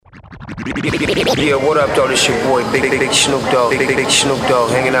Yeah, what up, though? This your boy, Big Snoop Dogg. Big Snoop Dogg,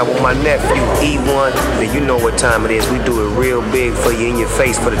 hanging out with my nephew, E1. And you know what time it is. We do it real big for you, in your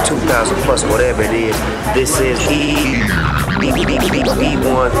face, for the 2,000 plus, whatever it is. This is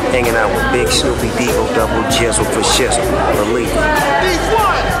E1, hanging out with Big Snoopy Devo, double jizzle for shizzle. Believe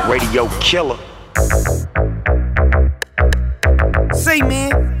it. Radio killer. Say,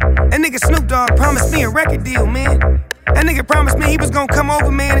 man, that nigga Snoop Dogg promised me a record deal, man. That nigga promised me he was gonna come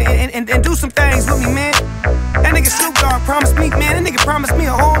over, man, and do some things with me, man. That nigga Snoop Dogg promised me, man. That nigga promised me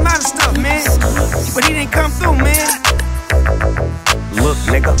a whole lot of stuff, man. But he didn't come through, man. Look,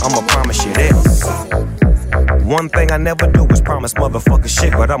 nigga, I'ma promise you this. One thing I never do is promise motherfucker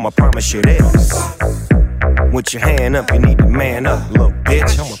shit, but I'ma promise you this. With your hand up, you need to man up, little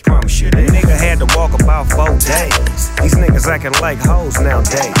bitch. I'ma promise you this. Nigga had to walk about 4 days. These niggas acting like hoes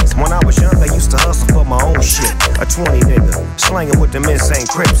nowadays. When I was young, I used to hustle for my own shit. A 20 nigga, slanging with them insane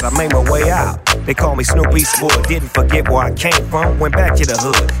crips. I made my way out. They call me Snoop Eastwood. Didn't forget where I came from. Went back to the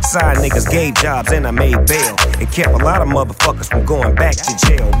hood. Side niggas gave jobs and I made bail. And kept a lot of motherfuckers from going back to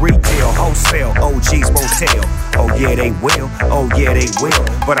jail. Retail, wholesale, OGs won't tell. Oh yeah, they will. Oh yeah, they will.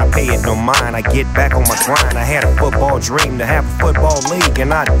 But I pay it no mind. I get back on my grind. I had a football dream to have a football league,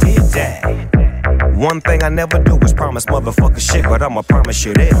 and I did that. One thing I never do is promise motherfucker shit, but I'ma promise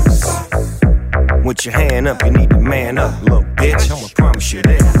you this. With your hand up, you need to man up, little bitch. I'ma promise you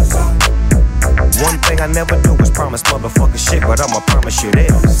this. One thing I never do is promise motherfucker shit, but I'ma promise you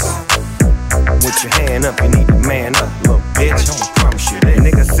this. With your hand up, you need to man up, little bitch. I'ma promise you this.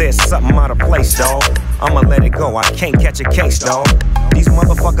 Nigga said something out of place, dawg. I'ma let it go, I can't catch a case, dawg. These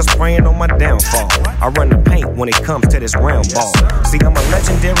motherfuckers praying on my downfall. I run the paint when it comes to this round ball. See, I'm a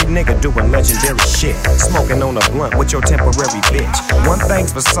legendary nigga doing legendary shit. Smoking on a blunt with your temporary bitch. One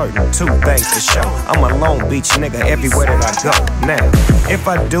thing's for certain, 2 things for sure. I'm a Long Beach nigga everywhere that I go. Now, if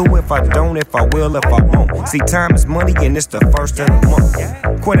I do, if I don't, if I will, if I won't. See, time is money and it's the first of the month.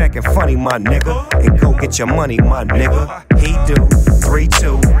 Quit acting funny, my nigga, and go get your money, my nigga. He do, 3,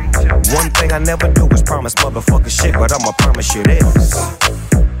 2. One thing I never do is promise motherfucker shit, but I'ma promise you this.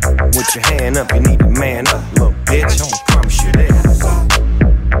 With your hand up, you need to man up, little bitch. I'ma promise you this.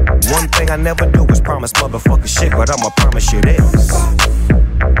 One thing I never do is promise motherfucker shit, but I'ma promise you this.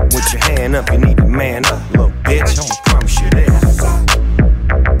 With your hand up, you need to man up, little bitch. I'ma promise you this.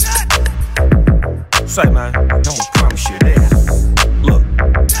 Say, man, I'ma promise you this. Look,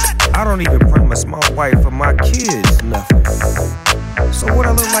 I don't even promise my wife or my kids nothing. So what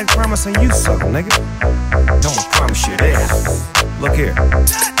I look like promising you something, nigga? I'ma promise you this. Look here,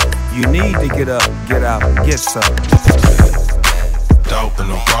 you need to get up, get out, and get something. Dope in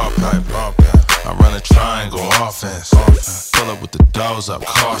the raw pipe. I run a triangle offense. Pull up with the doors up,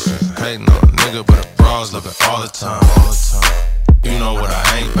 Carson. Hating on a nigga, but the bras looking all the time. You know what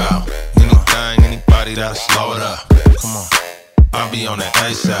I ain't about. Anything, anybody that'll slow it up. Come on. I be on that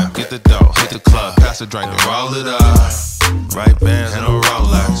ASAP. Get the dough, hit the club, pass the drink and roll it up. Right bands and a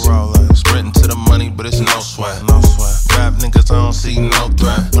Rolex. Sprinting to the money, but it's no sweat. Rap niggas, I don't see no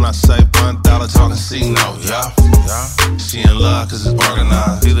threat. When I say $1 talking C-note, yeah. She in love cause it's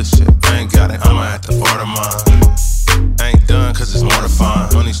organized. Dealership, ain't got it, I'ma have to order mine. Ain't done cause it's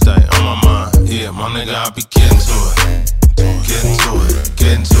mortifying. Money stay on my mind. Yeah, my nigga, I be getting to it. Getting to it,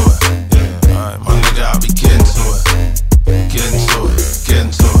 getting to it. Yeah, alright, my nigga, I be getting to it. Getting to it,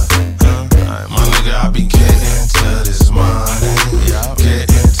 getting to it. Alright, my nigga, I be getting to this money. Getting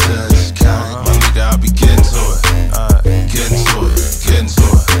to this kind. My nigga, I be getting to it. Getting to it, getting to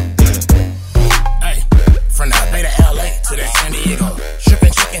it. Hey, from that Bay to LA to that San Diego.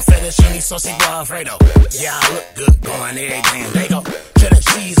 Shipping chicken, fettuccine, saucy, Alfredo. Yeah, I look good going every damn day go. Cheddar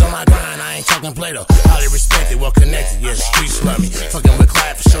cheese on my grind, I ain't talking Play-Doh. Highly respected, well connected, yeah, the streets love me. Fucking with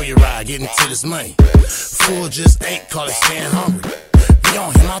Clyde for show you ride, getting to this money. Fool just ate, call it staying hungry. Be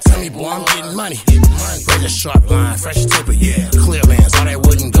on him, I'll tell me, boy, I'm getting money. Razor sharp line, fresh tipper, yeah. Clear lands, all that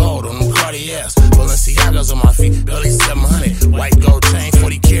wood and gold on them Cartiers. Balenciagas on my feet, barely 700. White gold chain,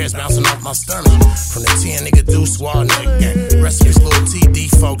 40 carats bouncing off my stomach. From the 10 nigga deuce, wall nigga gang. Recipes, little TD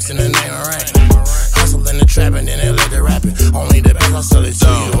folks in the name of rank. Hustle in the trap and then they let the rapping. Only the best, I'll sell it to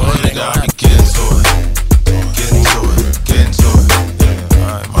you. My nigga, I be getting to it. Getting to it, getting to it. Yeah,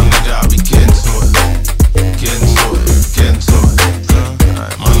 alright, my nigga, I be getting to it. Getting to it, getting to it.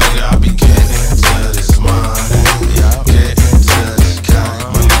 Alright, my nigga, I be getting to this money. Getting to this kind.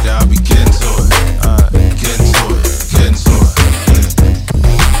 My nigga, I be getting to it. Alright, getting to it, getting to it.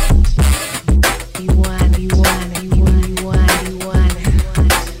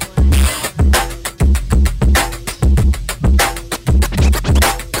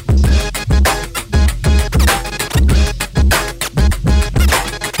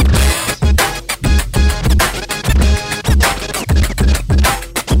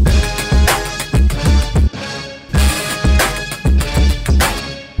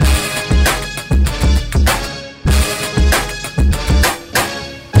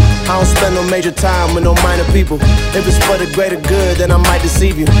 I don't spend no major time with no minor people. If it's for the greater good, then I might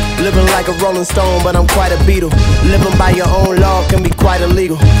deceive you. Living like a Rolling Stone, but I'm quite a Beatle. Living by your own law can be quite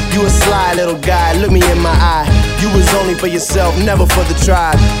illegal. You a sly little guy, look me in my eye. You was only for yourself, never for the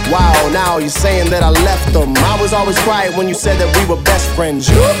tribe. Wow, now you're saying that I left them. I was always quiet when you said that we were best friends.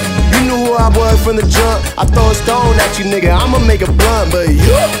 You knew who I was from the jump. I throw a stone at you, nigga, I'ma make a blunt. But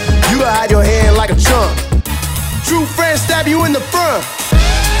you hide your hand like a chump. True friends stab you in the front.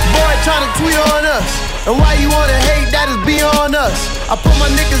 Boy trying to tweet on us. And why you wanna hate, that is beyond us. I put my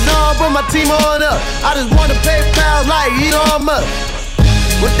niggas on, put my team on up. I just wanna pay pals like Elon Musk.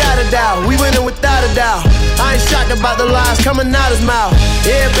 Without a doubt, we winning without a doubt. I ain't shocked about the lies coming out his mouth.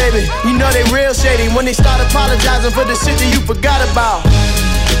 Yeah, baby, you know they real shady when they start apologizing for the shit that you forgot about.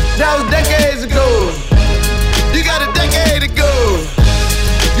 That was decades ago. You got a decade ago.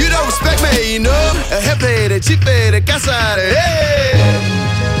 You don't respect me, you know. El jefe de chipe de casa de hey.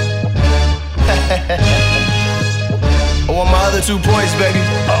 I want my other 2 points, baby.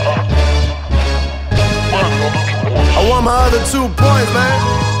 I want my other 2 points, man.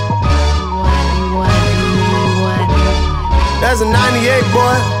 That's a 98,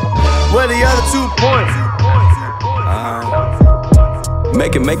 boy. Where the other 2 points?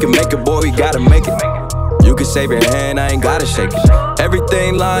 Make it, boy, we gotta make it. You can save your hand, I ain't gotta shake it.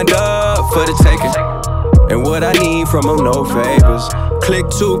 Everything lined up for the taking. And what I need from them, no favors. Click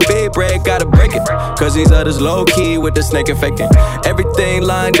too big, break, gotta break it. Cause these others low-key with the snake and faking. Everything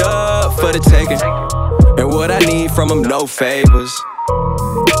lined up for the taking. And what I need from them, no favors.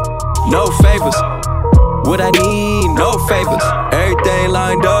 No favors. What I need, no favors. Everything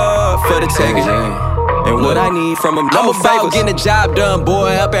lined up for the taking. And what I need from him, no favors. I'm about getting the job done, boy,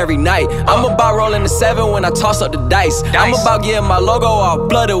 up every night. I'm about rolling the 7 when I toss up the dice. I'm about getting my logo all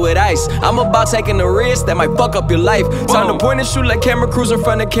blooded with ice. I'm about taking the risk that might fuck up your life. Time to point and shoot like camera crews in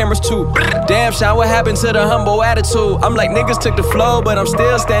front of cameras too. Damn, Sean, what happened to the humble attitude? I'm like, niggas took the flow, but I'm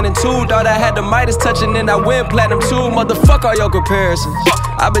still standing too. Thought I had the Midas touching and I went platinum too. Motherfuck all your comparisons.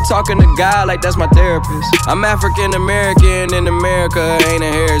 I've been talking to God like that's my therapist. I'm African American in America, ain't a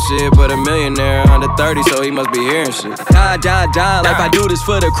hair shit, but a millionaire under 30, so he must be hearing shit. John, like I do this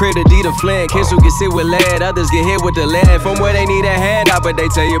for the critter, D the Flint. Kids who get sit with lead, others get hit with the lead. From where they need a hand out, but they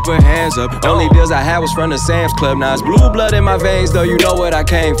tell you put hands up. Only deals I had was from the Sam's Club. Now it's blue blood in my veins, though you know what I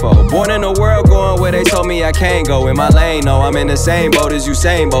came for. Born in the world, going where they told me I can't go. In my lane, no, I'm in the same boat as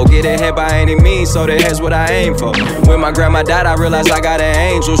Usain Bolt. Get ahead by any means, so the head's what I aim for. When my grandma died, I realized I got an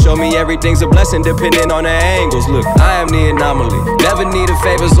angel. Show me everything's a blessing, depending on the angles. Look, I am the anomaly. Never needed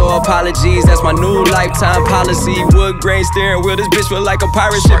favors or apologies. That's my new lifetime policy. Wood grain steering wheel, this bitch feel like a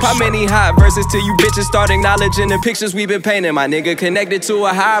pirate ship. How many hot verses till you bitches start acknowledging the pictures we been painting? My nigga connected to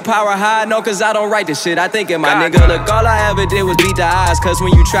a higher power, high. No, cause I don't write this shit, I think it, my nigga. Look, all I ever did was beat the odds. Cause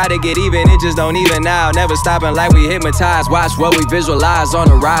when you try to get even, it just don't even out. Never stopping like we hypnotized. Watch what we visualize on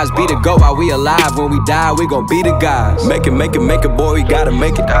the rise. Be the go while we alive. When we die, we gon' be the guys. Make it, boy, we gotta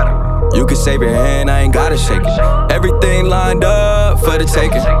make it. You can save your hand, I ain't gotta shake it. Everything lined up for the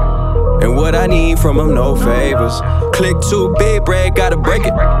taking. And what I need from them, no favors. Click too big, break, gotta break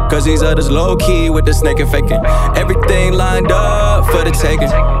it. Cause these others low-key with the snake and faking. Everything lined up for the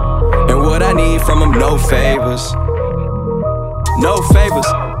taking. And what I need from them, no favors. No favors.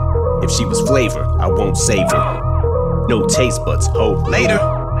 If she was flavor, I won't save her. No taste buds, hope later.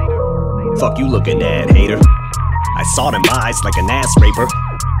 Fuck you looking at, hater. I saw them eyes like an ass raper.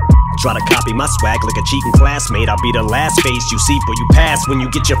 Try to copy my swag like a cheating classmate. I'll be the last face you see before you pass when you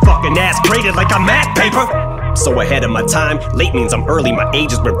get your fucking ass graded like I'm math paper. So ahead of my time, late means I'm early, my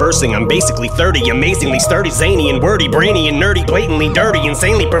age is reversing. I'm basically 30, amazingly sturdy, zany and wordy, brainy and nerdy, blatantly dirty,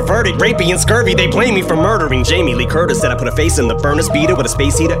 insanely perverted, rapey and scurvy. They blame me for murdering Jamie Lee Curtis. Said I put a face in the furnace, beater with a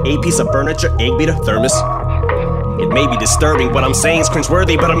space heater, a piece of furniture, egg beater, thermos. It may be disturbing, what I'm saying is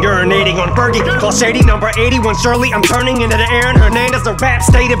cringeworthy, but I'm urinating on Fergie. Call Shady number 81 Shirley. I'm turning into the Aaron Hernandez, a rap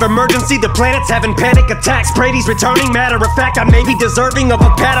state of emergency. The planet's having panic attacks. Brady's returning. Matter of fact, I may be deserving of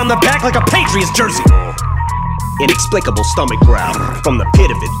a pat on the back like a Patriots jersey. Inexplicable stomach growl from the pit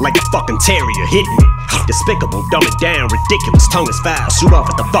of it, like a fucking terrier hitting me. Despicable, dumb it down, ridiculous, tongue is foul. Shoot off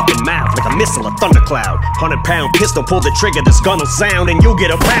at the fucking mouth like a missile, a thundercloud. 100-pound pistol, pull the trigger, this gun'll sound, and you'll get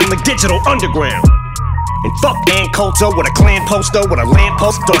a pound like Digital Underground. And fuck Dan Coulter with a clan poster, with a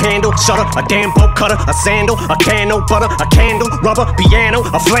lamppost, door handle, shutter, a damn bolt cutter, a sandal, a can of butter, a candle, rubber, piano,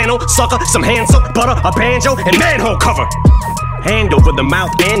 a flannel, sucker, some hand soap, butter, a banjo, and manhole cover. Hand over the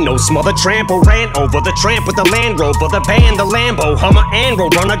mouth and nose, smother trample, ran over the tramp with the Land Rover, the band, the Lambo, Hummer and roll,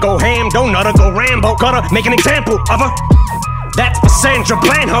 runner go ham, don't nutter go Rambo, gotta make an example of her. That's for Sandra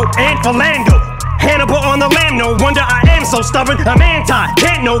Blanho and Philando. Hannibal on the lamb, no wonder I am so stubborn. I'm anti,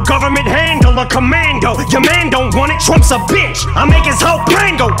 can't no government handle a commando. Your man don't want it, Trump's a bitch. I make his whole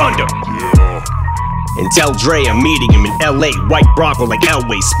plan go under. And tell Dre I'm meeting him in LA. White Bronco like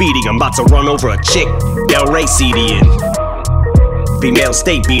Elway speeding. I'm about to run over a chick, Del Rey CD in. Female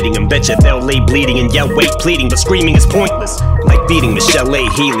state beating him, betcha they'll lay bleeding and yell wait pleading, but screaming is pointless. Like feeding Michelle A.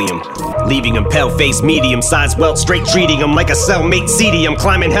 helium, leaving him pale face medium size welt straight, treating him like a cellmate seedy. I'm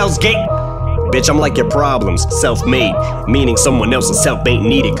climbing Hell's Gate. Bitch, I'm like your problems, self-made, meaning someone else's help ain't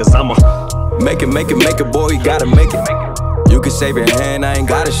needed, cause I'm a make it, boy, you gotta make it. You can save your hand, I ain't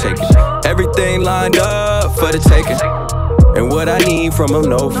gotta shake it. Everything lined up for the taking, and what I need from him,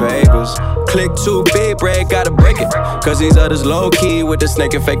 no favors. Click too big, bread, gotta break it, cause these others low-key with the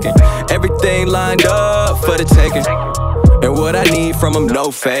snake and faking. Everything lined up for the taking, and what I need from him,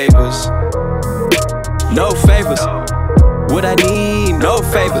 no favors. No favors. What I need, no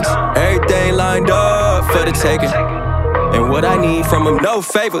favors. Everything lined up for the taking, and what I need from him, no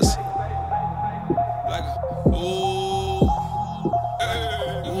favors.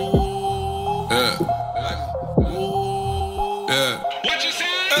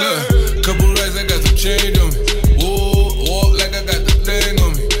 Couple racks, I got some change on me. Whoa, walk like I got the thing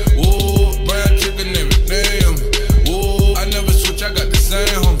on me. Whoa, brown chicken, everything on me. Whoa, I never switch, I got the same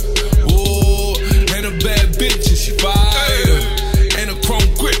homie. Whoa, ain't a bad bitch and she fire. Ain't a chrome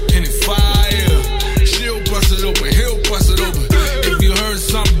grip and it fire. She'll bust it open, he'll bust it open. If you heard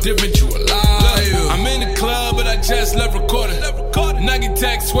something different, you a liar. I'm in the club, but I just left recording. Nike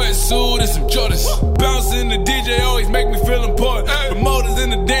tech sweatsuit and some Jordans. Bouncing the DJ always make me feel important. Promoters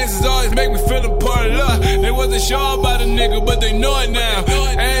and the dancers always make me feel important. Look, they wasn't sure about a nigga, but they know it now.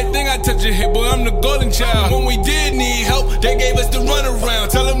 Everything I touch a hit, boy, I'm the golden child. When we did need help, they gave us the runaround.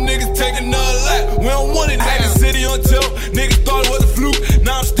 Tell them niggas take another lap, we don't want it now. Had the city on tilt, niggas thought it was a fluke.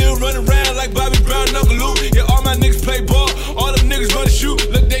 Now I'm still running around like Bobby Brown, Knuckle Luke. Yeah, all my niggas play ball, all them niggas run to shoot.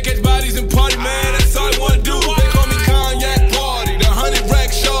 Look, they catch bodies and party, man, that's all they wanna do. They call me Cognac Party, the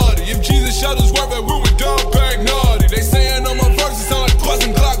 100-rack shorty. If Jesus shut his work, we were done back naughty. They saying on my verses sound like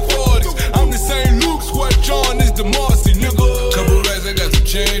bustin' Glock 40s. I'm the same Luke, sweat John is the Marcy, nigga. Couple racks, I got some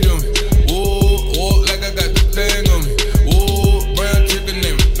change on me. Whoa, walk like I got the thing on me. Whoa, brown chicken,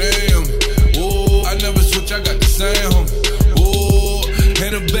 everything on me. Whoa, I never switch, I got the same homie. Whoa,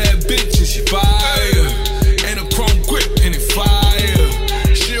 ain't a bad bitch and she fire. Ain't a chrome grip and it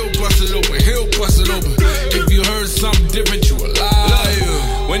fire. She'll bust it open, he'll bust it open. If you heard something different, you a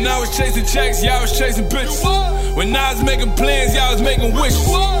liar. When I was chasing checks, y'all was chasing bitches. When I was making plans, y'all was making wishes.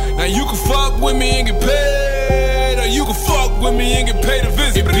 Now you can fuck with me and get paid, or you can fuck with me and get paid to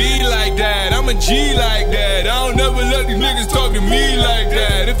visit. It be like that, I'm a G like that. I don't never let these niggas talk to me like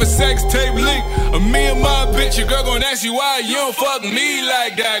that. If a sex tape leak, or me and my bitch, your girl gon' ask you why you don't fuck me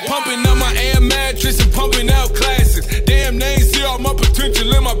like that. Pumping up my air mattress and pumping out classics. Damn, they ain't see all my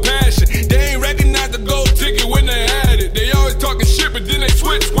potential and my passion. They ain't recognize the gold ticket when they had it. They always talking shit, but then they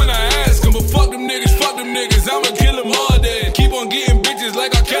switch when I ask them. But fuck them niggas, I'ma kill them all day. Keep on getting bitches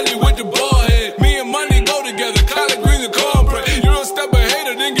like R. Kelly with the ball head. Me and money go together, collard greens and cornbread. You don't step a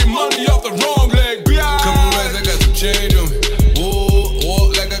hater, then get money off the wrong leg. Couple racks, I got some change on me. Whoa,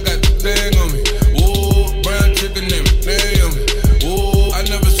 walk like I got the thing on me. Whoa, brown chicken, everything on me. Whoa, I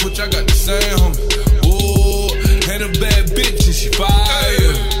never switch, I got the same homie. Whoa, ain't a bad bitch and she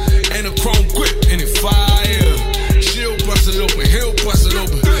fire. Ain't a chrome grip and it fire. She'll bust it open, he'll bust it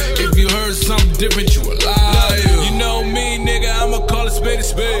open. If you heard something different, you a liar. You know me, nigga, I'ma call a spade a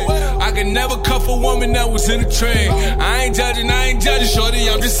spade. I can never cuff a woman that was in a train. I ain't judging, shorty,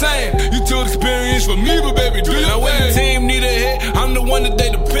 I'm just saying. You too experienced for me, but baby, do your thing. Now when the team need a hit, I'm the one that they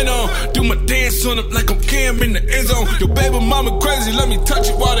depend on. Do my dance on them like I'm Cam in the end zone. Your baby mama crazy, let me touch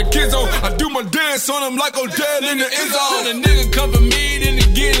it while the kids on. I do my dance on them like I'm dead in the end zone. When a nigga come for me, then he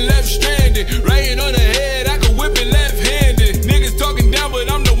get left stranded. Right on the head, I can whip it left-handed. Niggas talking down, but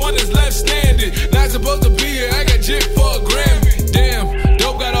I'm the one that's left standing. Not supposed to be here, I got jig for a Grammy. Damn,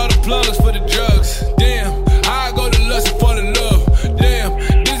 dope got all the plugs for the drugs. Damn, I go to lust for the love. Damn,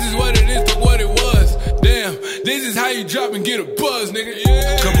 this is what it is, but what it was. Damn, this is how you drop and get a buzz, nigga.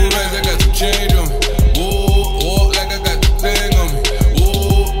 Yeah. Couple racks, I got some change on me. Whoa, walk like I got the thing on me.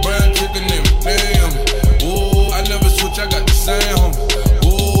 Whoa, brown chicken, everything on me. Whoa, I never switch, I got the same homie.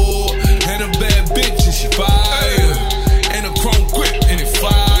 Whoa, ain't a bad bitch and she fire. Ain't a chrome grip and it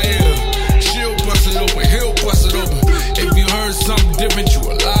fire. She'll bust it open, he'll bust it open. If you heard something different, you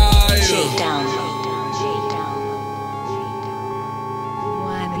a liar. Shake down.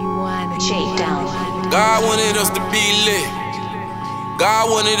 Shake down. God wanted us to be lit. God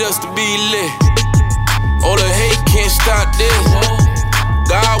wanted us to be lit. All the hate can't stop this.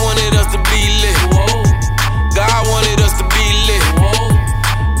 God wanted us to be lit. God wanted us to be lit.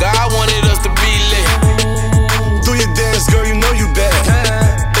 God wanted us to be lit. Do your dance, girl, you know you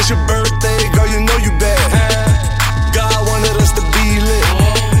bad. It's your birthday, girl, you know you bad. God wanted us to be lit.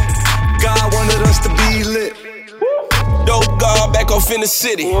 God wanted us to be lit. Dope God back off in the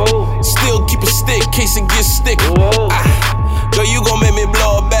city. Still keep a stick, case it gets sticky. Girl, you gon' make me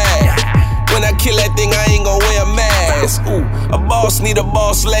blow a bag. When I kill that thing, I ain't gon' wear a mask. Ooh, a boss need a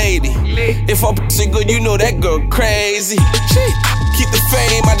boss lady. If I'm pussy good, you know that girl crazy. Shit. Keep the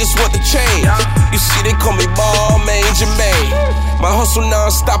fame, I just want the change. You see, they call me Ball Man Jermaine. My hustle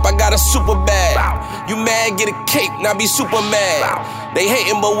non-stop, I got a super bag. You mad, get a cape, now be super mad. They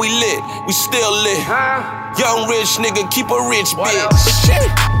hating, but we lit, we still lit. Young rich nigga, keep a rich bitch. Shit.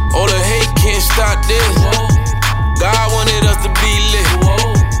 All the hate can't stop this. God wanted us to be lit.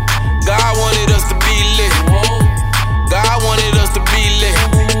 God wanted us to be lit. God wanted us to be lit.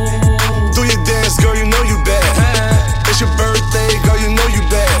 Do your dance, girl, you know you bad. It's your birthday, girl, you know you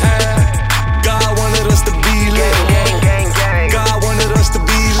bad. God wanted us to be lit. God wanted us to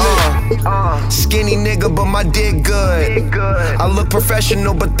be lit. Skinny nigga, but my dick good. I look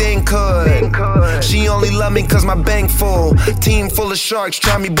professional, but think hood. She only love me cause my bank full. Team full of sharks,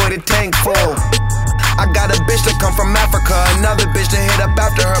 try me, boy, the tank full. I got a bitch that come from Africa, another bitch that hit up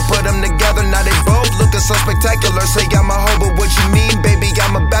after her. Put them together, now they both looking so spectacular. Say I'm a hoe, but what you mean, baby?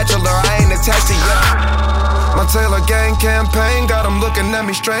 I'm a bachelor, I ain't attached to you. My Taylor gang campaign got them looking at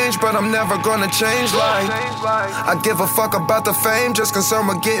me strange, but I'm never gonna change like I give a fuck about the fame, just concerned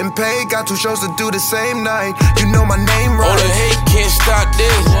with getting paid. Got 2 shows to do the same night, you know my name right. All the hate can't stop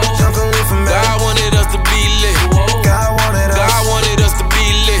this. God wanted us to be lit. God wanted us. God wanted us to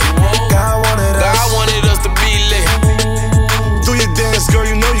be lit. God wanted us. God wanted us to be lit. Do your dance, girl,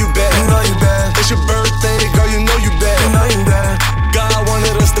 you know you bad. You know you bad. It's your birthday, girl, you know you bad. You know you bad. God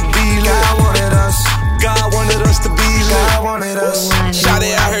wanted us to be lit. God wanted us. God wanted us to be lit. God wanted us. Shawty,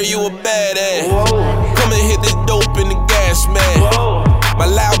 I heard you a badass. Come and hit this dope in the gas, man. My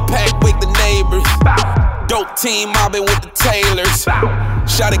loud pack wake the neighbors. Dope team mobbing with the Taylors.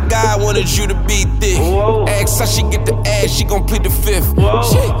 Shawty, God wanted you to be thick. Ask how she get the ass, she gon' plead the 5th.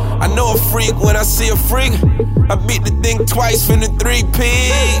 Shit, I know a freak when I see a freak. I beat the thing twice from the 3P.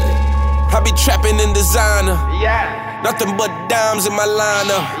 I be trapping in designer. Nothing but dimes in my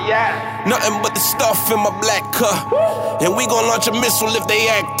lineup. Nothing but the stuff in my black cup. And we gon' launch a missile if they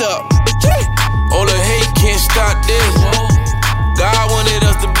act up. All the hate can't stop this. God wanted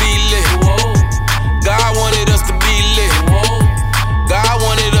us to be lit. God wanted us to be lit. God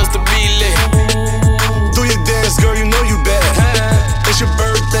wanted us to be lit. Do your dance, girl, you know you bad. It's your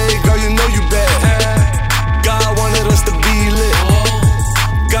birthday, girl, you know you bad. God wanted us to be lit.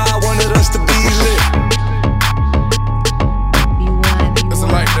 God wanted us to be lit. It's a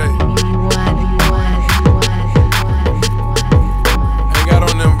light day. Ain't got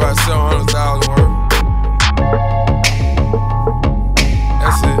on them about 700,000 worth.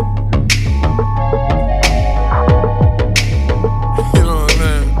 That's it. You know what I'm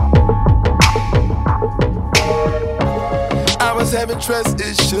saying? I was having trust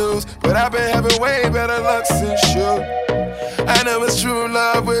issues, but I've been having way better luck since you. I know it's true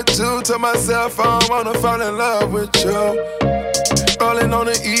love with you. Told myself I don't wanna fall in love with you. Rolling on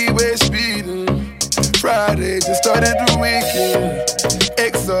the E-way speeding. Friday just started the weekend.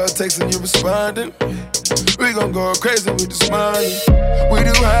 XR texting you responding. We gon' go crazy with this money. We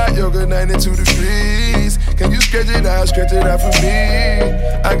do hot yoga 92 degrees. Can you stretch it out for me?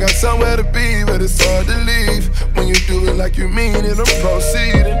 I got somewhere to be, but it's hard to leave. When you do it like you mean it, I'm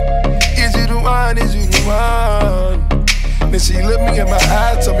proceeding. Is you the one, is you the one? Then she looked me in my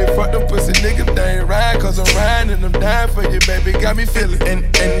eyes, told me fuck them pussy niggas, they ain't right. Cause I'm riding and I'm dying for you, baby. Got me feeling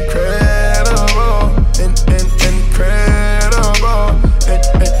incredible. Incredible.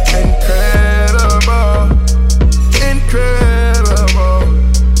 Incredible.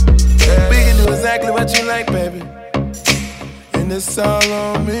 Yeah. We can do exactly what you like, baby. And it's all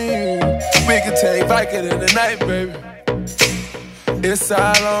on me. We can take Viking in the night, baby. It's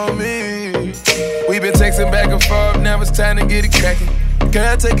all on me. We've been texting back and forth, now it's time to get it crackin'.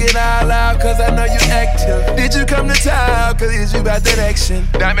 Girl, take it all out, cause I know you active. Did you come to town, cause it's you about that action?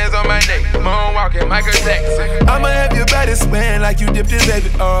 Diamonds on my neck, moonwalking, Michael Jackson. I'ma have your body spin like you dipped in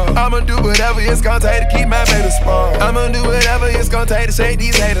baby oil. I'ma do whatever it's gonna take to keep my baby spoiled. I'ma do whatever it's gonna take to shake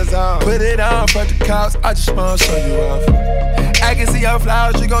these haters off. Put it on, fuck the cops, I just wanna show you off. I can see your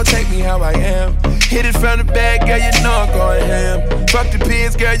flowers, you gon' take me how I am. Hit it from the back, girl, you know I'm going ham. Fuck the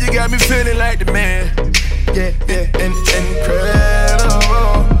pigs, girl, you got me feeling like the man. Yeah,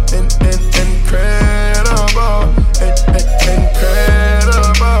 incredible, incredible,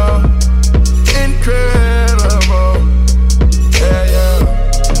 incredible, incredible.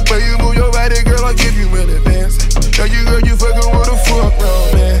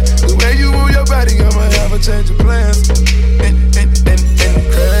 change your plans. Incredible,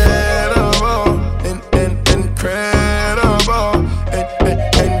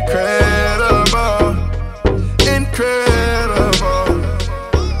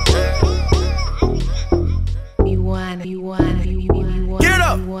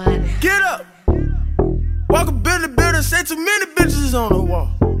 Get up. Walk up in the building, say too many bitches on the wall.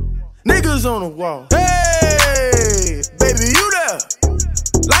 Niggas on the wall. Hey, baby, you there?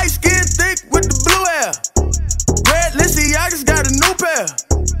 Light skin thick with the blue hair. Red Lissy, I just got a new pair.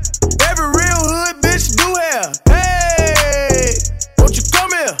 Every real hood bitch do hair. Hey, won't you come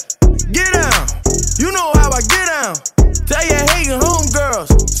here? Get down. You know how I get down. Tell your hating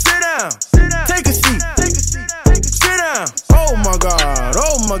homegirls, sit down. Take a seat. Sit down. Oh my God.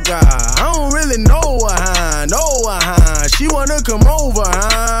 I don't really know her. She wanna come over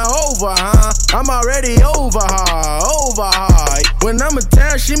her. I'm already over her. When I'm in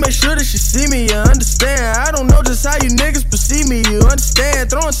town, she make sure that she see me, you understand. I don't know just how you niggas perceive me, you understand.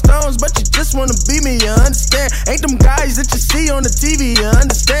 Throwing stones, but you just wanna be me, you understand. Ain't them guys that you see on the TV, you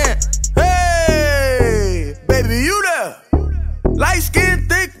understand. Hey, baby, you there? Light skin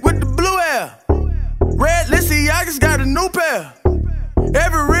thick with the blue hair. Red Lissy, I just got a new pair.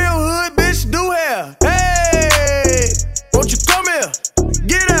 Every real hood bitch do hair. Hey, won't you come here?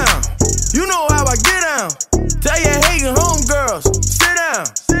 Get down. You know how I get down. Tell your hating homegirls, sit down.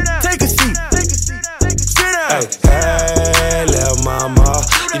 Take a seat. Sit down. Hey, little mama.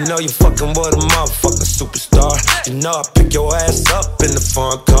 You know you fucking with a motherfucking superstar. You know I pick your ass up in the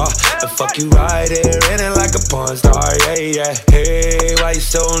front car and fuck you right here in it like a porn star. Yeah. Hey, why you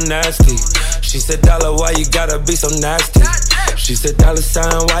so nasty? She said, Dolla, why you gotta be so nasty? She said,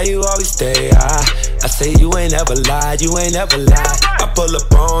 $sign, why you always stay high? I say, you ain't ever lied. I pull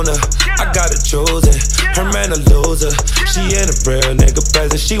up on her, I got her chosen. Her man a loser. She ain't a real nigga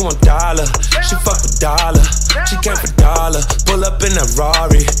present. She want Dolla, she fuck with Dolla. She came for Dolla, pull up in that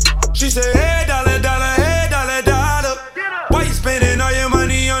Rari. She said, hey, Dolla, hey, Dolla. Why you spending all your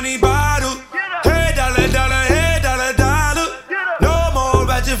money on these bottles? Hey, Dolla, hey, Dolla. No more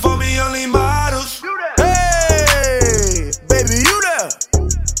ratchet for me, only models. Hey, baby, you there?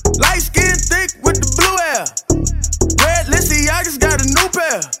 Light skin thick with the blue hair. Red Lissy, I just got a new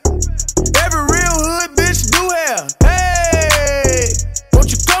pair. Every real hood bitch do hair. Hey,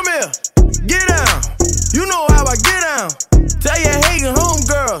 won't you come here? Get down. You know how I get down. Tell your hating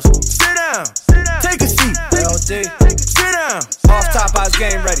homegirls, sit down. Take a seat. LD. Sit down. Off top, I was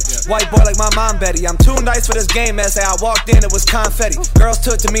game ready. White boy like my mom Betty. I'm too nice for this game, as I walked in, it was confetti. Girls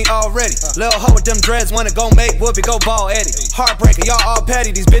took to me already. Lil' hoe with them dreads wanna go make Whoopi go ball Eddie. Heartbreaker, y'all all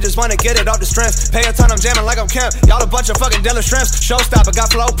petty. These bitches wanna get it off the strength. Pay a ton, I'm jamming like I'm Kemp. Y'all a bunch of fucking Dilla shrimps. Showstopper,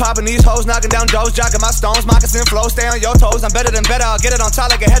 got flow popping these hoes, knocking down doors, jocking my stones, moccasin flow, stay on your toes. I'm better than better, I'll get it on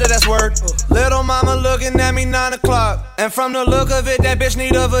top like a header, that's word. Little mama looking at me 9 o'clock. And from the look of it, that bitch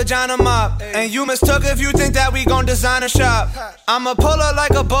need a vagina mop. And you mistook if you think that we gon' design a shop. I'ma pull her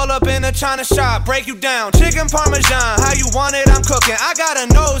like a bull up in a China shop. Break you down, chicken parmesan, how you want it, I'm cooking. I got a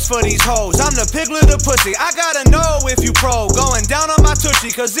nose for these hoes, I'm the piglet of pussy. I gotta know if you pro, going down on my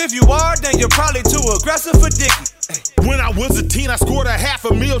tushy. Cause if you are, then you're probably too aggressive for Dicky. When I was a teen, I scored a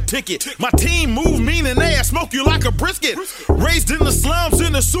 $500,000 ticket. My team moved mean and they smoke you like a brisket. Raised in the slums,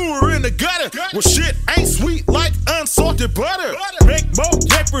 in the sewer, in the gutter. Well, shit ain't sweet like unsalted butter. Make more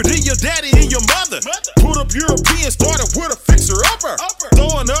jeopardy your daddy and your mother. Put up European, started with a fixer-upper.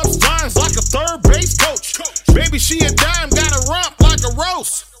 Throwing up signs like a third base coach. Baby, she a dime, got a rump like a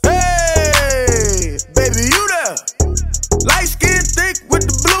roast. Hey, baby, you there? Light skin thick with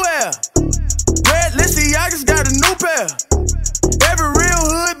the blue hair. Red Lissy, I just got a new pair. Every real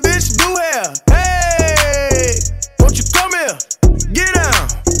hood bitch do hair. Hey, won't you come here? Get down.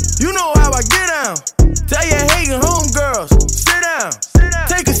 You know how I get down. Tell your hating homegirls, sit down.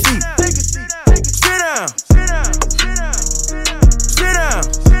 Take a seat. Sit down. Sit down.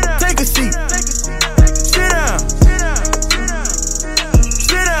 Take a seat. Sit down.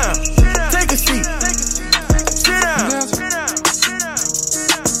 Sit down. Take a seat. Sit down.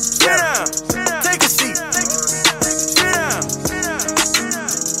 Sit down. Take a seat. Sit down. Sit down.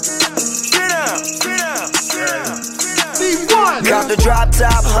 Got the drop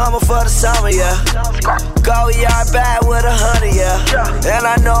top Hummer for the summer, yeah. Goyard bad with 100, yeah. And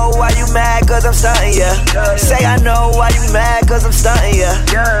I know why you mad, cause I'm stunting, yeah. Say I know why you mad, cause I'm stunting, yeah.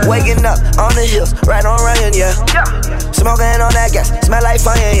 Waking up on the hills, right on running, yeah. Smoking on that gas, smell like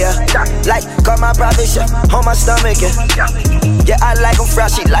fire, yeah. Like, got my private chef on my stomach, yeah. Yeah, I like them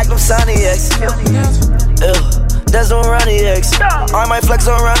fresh, she like them sunny, yeah. Ew, there's no runny eggs. I might flex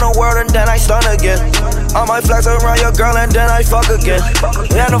around the world and then I stun again. I might flex around your girl and then I fuck again.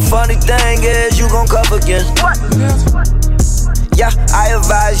 And the funny thing is, you gon' cuff again. Yeah, I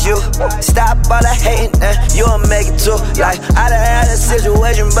advise you, stop all the hating and you'll make it too. Like, I done had a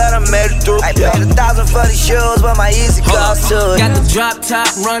situation, but I made it through. I paid 1,000 for these shoes, but my easy cost too. Got the drop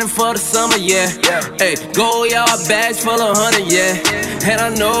top running for the summer, yeah. Hey, Goyard bags full of 100, yeah. And I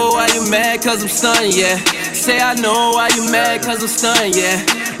know why you mad, cause I'm stunned, yeah. Say I know why you mad, cause I'm stunned, yeah.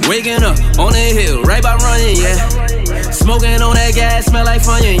 Waking up on the hill, right by running, yeah. Smoking on that gas, smell like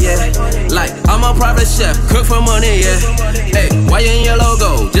Funyun, yeah. Like, I'm a private chef, cook for money, yeah. Hey, why you in your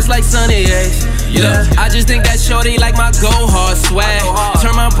logo, just like Sunny, yeah. I just think that shorty like my go hard swag.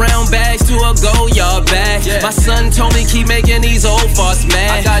 Turn my brown bags to a Goyard bag. My son told me keep making these old farts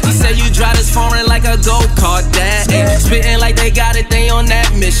mad. He said you drive this foreign like a go-kart dad. Spitting like they got it, they on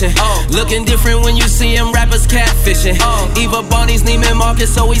that mission. Looking different when you see them rappers catfishing. Eva Barney's Neiman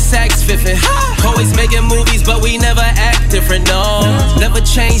Marcus, so we sax fiffing. Always making movies, but we never act different, no. Never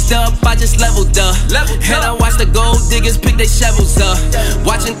changed up, I just leveled up. And I watch the gold diggers pick their shovels up.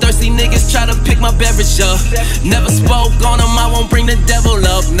 Watching thirsty niggas try to pick my beverage up. Never spoke on them, I won't bring the devil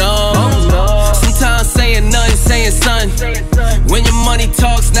up, no. Sometimes saying nothing, saying son. When your money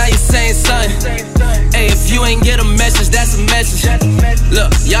talks, now you're saying son. Hey, if you ain't get a message, that's a message.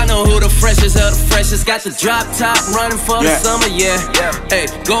 Look, y'all know who the freshest of the freshest. Got the drop top running for the summer, yeah. Hey,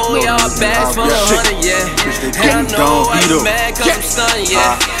 Goyard bags full of 100, yeah. And I know why you mad, cause I'm stunned,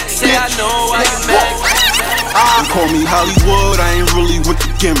 yeah. Say I know why you mad. They call me Hollywood, I ain't really with the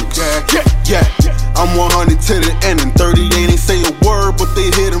gimmicks. Yeah. I'm 100 to the end, and 30 they ain't say a word, but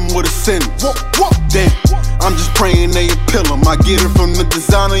they hit him with a sentence. Damn, I'm just praying they appeal him. I get it from the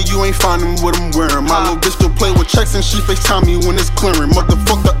designer, you ain't finding what I'm wearing. My little bitch still play with checks and she FaceTime me when it's clearing.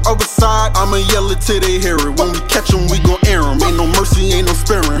 Motherfuck the other side, I'ma yell it till they hear it. When we catch them, we gon' air them. Ain't no mercy, ain't no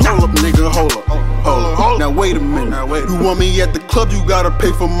sparing. Hold up, nigga, hold up. Now wait a minute. You want me at the club, you gotta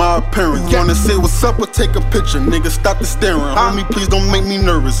pay for my appearance. You wanna say what's up or take a picture? Nigga, stop the staring. Homie, please don't make me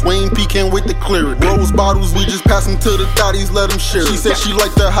nervous. Wayne P can't wait to clear it. Rose bottles, we just pass them to the thotties, let them share it. She said she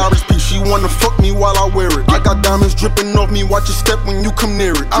like the hottest piece, she wanna fuck me while I wear it. I got diamonds dripping off me, watch your step when you come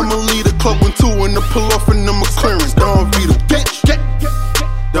near it. I'ma lead a club with 2 and the pull off in the McLaren. Don Vito, bitch.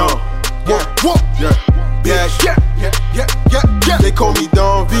 Don. Yeah. They call me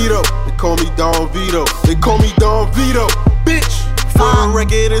Don Vito. They call me Don Vito. They call me Don Vito, bitch. For the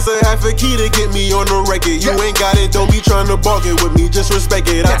record, it's a half a key to get me on the record. You ain't got it, don't be trying to bargain with me, just respect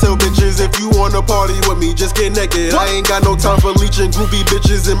it. I tell bitches if you wanna party with me, just get naked. I ain't got no time for leeching groupie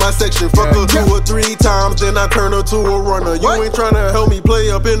bitches in my section. Fuck her 2 or 3 times, then I turn her to a runner. You ain't tryna help me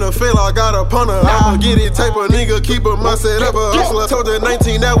play up in the field, I got a punter. I'ma get it type of nigga, keep a mindset of a hustler. Told the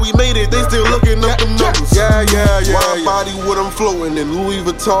 19 that we made it, they still looking up them numbers. Yeah. My body with them flowing in Louis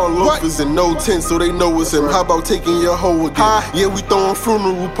Vuitton loafers and no tint, so they know it's him. How about taking your hoe again? Yeah, we throwing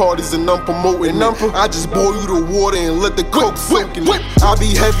funeral parties and I'm promoting it. I just boil you the water and let the coke soak in it. I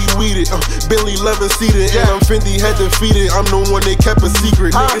be heavy weeded, Bentley leather seated, and I'm Fendi head defeated. I'm the one they kept a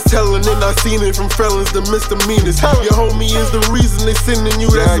secret. Niggas telling and I seen it from felons to misdemeanors. Your homie is the reason they sending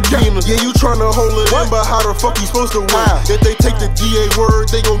you that subpoena. Yeah, you tryna hold it in, but how the fuck you supposed to win? If they take the DA word,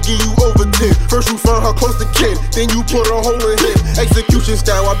 they gon' give you over 10. First you find her close to kin, then you put a hole in him. Execution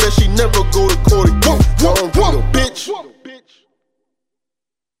style, I bet she never go to court again. Don't be a bitch.